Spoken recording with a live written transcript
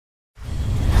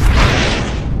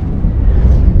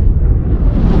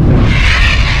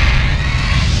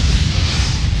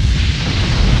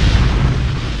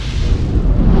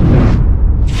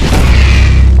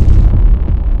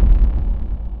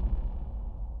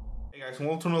Hey guys,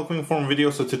 welcome to another quick inform video.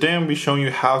 So today I'm going to be showing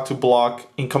you how to block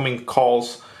incoming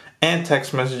calls and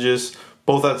text messages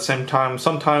both at the same time.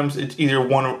 Sometimes it's either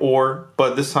one or,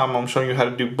 but this time I'm showing you how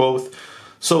to do both.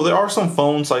 So there are some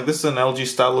phones, like this is an LG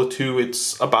Stylo 2,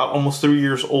 it's about almost 3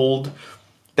 years old,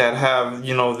 that have,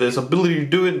 this ability to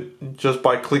do it just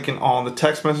by clicking on the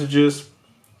text messages,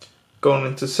 going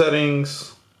into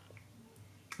settings,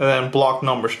 and then block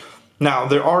numbers. Now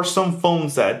there are some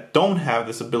phones that don't have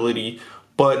this ability,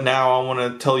 but now I want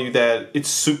to tell you that it's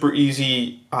super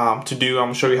easy to do. I'm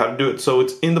going to show you how to do it. So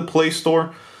it's in the Play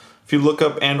Store. If you look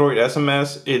up Android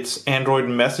SMS, it's Android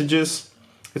Messages.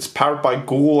 It's powered by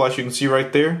Google, as you can see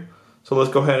right there. So let's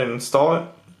go ahead and install it.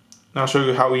 And I'll show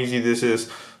you how easy this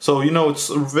is. So, it's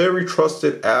a very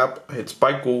trusted app. It's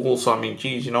by Google. So, I mean,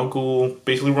 geez, Google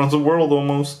basically runs the world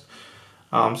almost.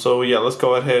 So yeah, let's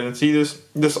go ahead and see this.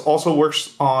 This also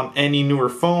works on any newer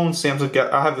phone.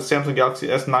 I have the Samsung Galaxy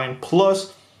S9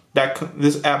 Plus.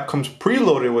 This app comes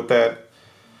preloaded with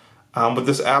with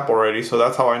this app already. So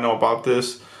that's how I know about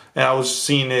this. And I was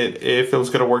seeing it if it was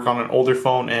gonna work on an older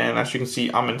phone. And as you can see,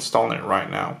 I'm installing it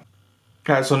right now.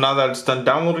 Okay, so now that it's done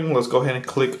downloading, let's go ahead and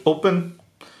click open.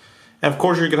 And of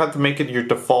course, you're gonna have to make it your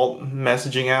default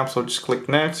messaging app. So just click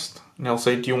next. And it'll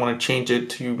say, do you want to change it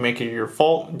to make it your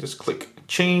default? And just click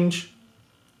change.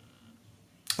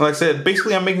 Like I said,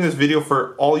 basically I'm making this video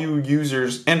for all you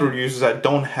users, Android users, that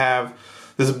don't have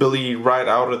this ability right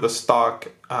out of the stock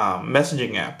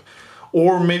messaging app.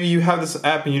 Or maybe you have this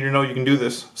app and you didn't know you can do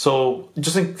this. So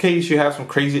just in case you have some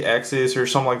crazy access or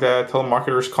something like that,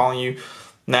 telemarketers calling you,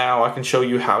 now I can show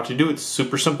you how to do it. It's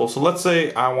super simple. So let's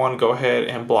say I want to go ahead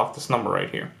and block this number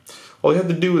right here. All you have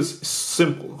to do is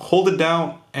simple. Hold it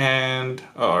down and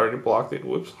I already blocked it.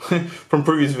 Whoops. From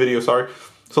previous video, sorry.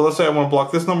 So let's say I want to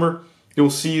block this number.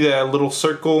 You'll see that little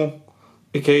circle,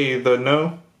 aka the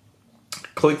no.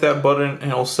 Click that button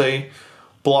and it'll say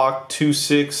block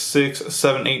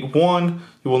 266781.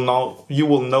 You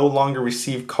will no longer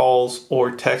receive calls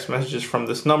or text messages from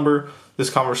this number.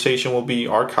 This conversation will be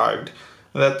archived.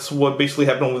 And that's what basically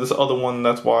happened with this other one.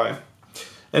 That's why.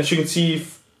 And as you can see,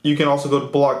 you can also go to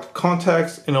blocked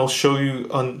contacts and it'll show you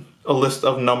a list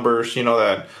of numbers,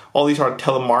 that all these are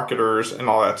telemarketers and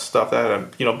all that stuff that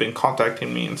have, been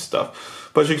contacting me and stuff.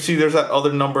 But as you can see, there's that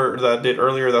other number that I did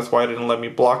earlier. That's why it didn't let me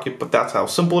block it, but that's how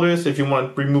simple it is. If you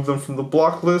want to remove them from the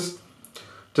block list,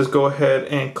 just go ahead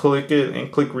and click it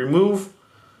and click remove,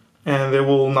 and they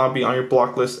will not be on your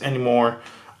block list anymore.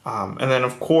 And then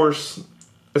of course,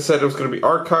 it said it was going to be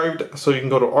archived, so you can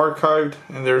go to archived,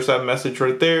 and there's that message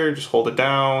right there. Just hold it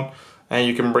down, and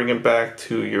you can bring it back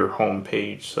to your home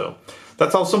page. So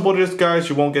that's how simple it is, guys.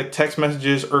 You won't get text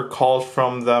messages or calls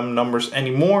from them numbers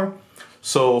anymore.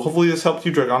 So hopefully this helped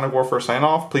you. Dragonic Warfare sign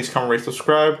off. Please comment, rate,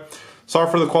 subscribe. Sorry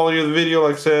for the quality of the video.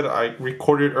 Like I said, I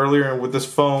recorded earlier with this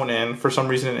phone, and for some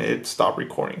reason it stopped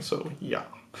recording. So yeah.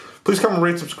 Please comment,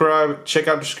 rate, subscribe. Check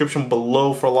out the description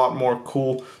below for a lot more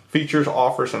cool features,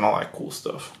 offers, and all that cool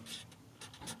stuff.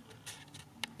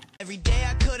 Every day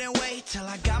I couldn't wait till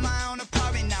I got my own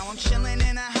apartment. Now I'm chilling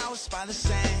in a house by the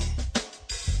sand.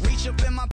 Reach up in my